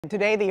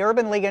Today, the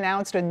Urban League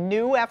announced a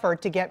new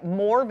effort to get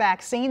more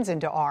vaccines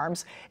into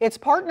arms. It's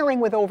partnering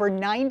with over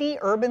 90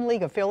 Urban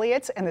League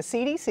affiliates and the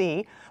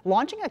CDC,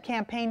 launching a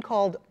campaign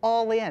called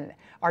All In.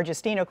 Our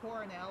Justina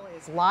Coronel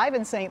is live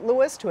in St.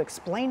 Louis to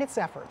explain its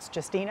efforts.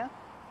 Justina?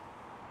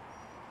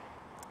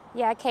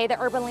 Yeah, Kay, the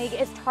Urban League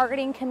is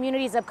targeting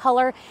communities of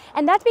color,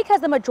 and that's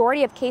because the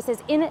majority of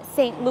cases in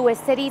St. Louis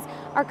cities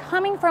are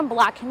coming from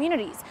Black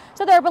communities.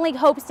 So the Urban League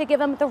hopes to give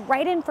them the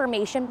right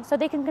information so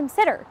they can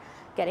consider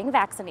getting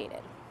vaccinated.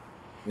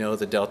 No,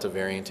 the Delta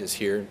variant is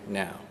here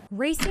now.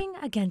 Racing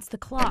against the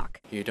clock.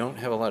 You don't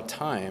have a lot of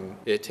time.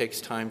 It takes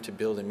time to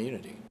build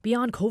immunity.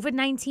 Beyond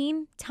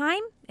COVID-19,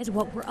 time is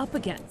what we're up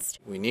against.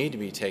 We need to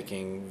be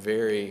taking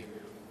very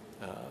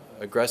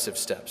aggressive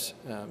steps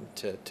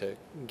to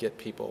get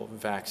people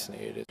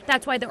vaccinated.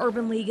 That's why the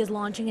Urban League is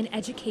launching an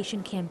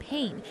education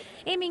campaign,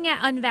 aiming at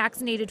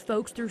unvaccinated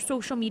folks through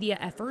social media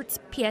efforts,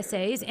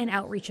 PSAs, and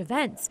outreach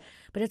events.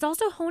 But it's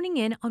also honing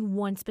in on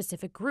one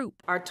specific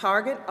group. Our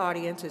target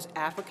audience is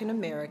African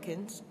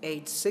Americans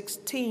aged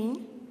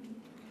 16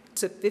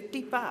 to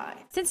 55.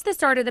 Since the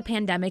start of the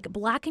pandemic,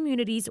 Black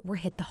communities were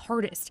hit the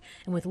hardest.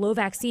 And with low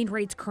vaccine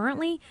rates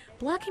currently,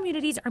 Black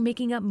communities are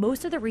making up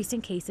most of the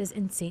recent cases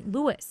in St.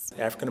 Louis.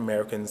 African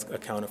Americans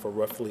accounted for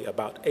roughly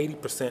about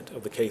 80%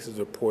 of the cases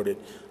reported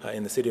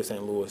in the city of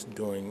St. Louis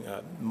during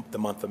the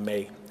month of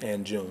May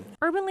and June.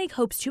 Urban League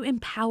hopes to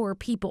empower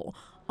people,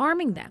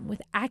 arming them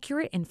with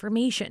accurate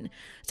information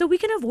so we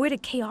can avoid a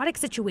chaotic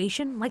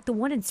situation like the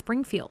one in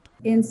Springfield.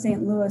 In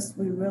St. Louis,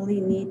 we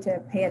really need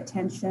to pay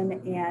attention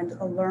and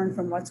learn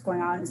from what's going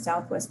on in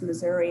Southwest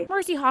Missouri.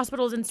 Mercy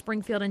hospitals in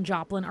Springfield and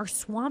Joplin are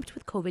swamped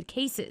with COVID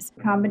cases.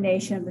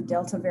 Combination of the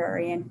Delta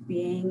variant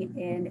being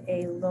in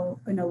a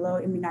low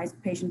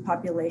immunized patient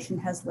population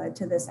has led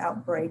to this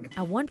outbreak.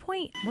 At one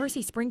point,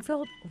 Mercy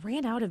Springfield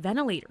ran out of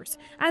ventilators.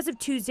 As of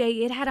Tuesday,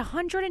 it had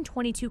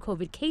 122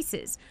 COVID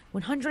cases,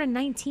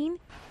 119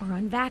 are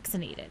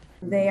unvaccinated.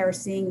 They are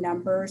seeing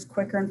numbers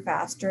quicker and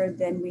faster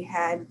than we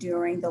had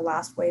during the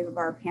last wave of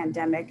our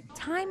pandemic.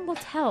 Time will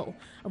tell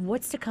of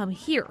what's to come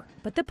here,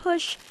 but the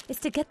push is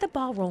to get the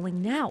ball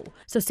rolling now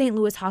so St.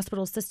 Louis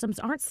hospital systems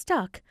aren't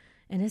stuck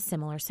in a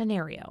similar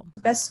scenario.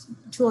 The best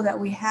tool that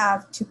we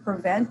have to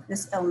prevent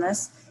this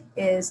illness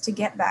is to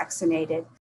get vaccinated.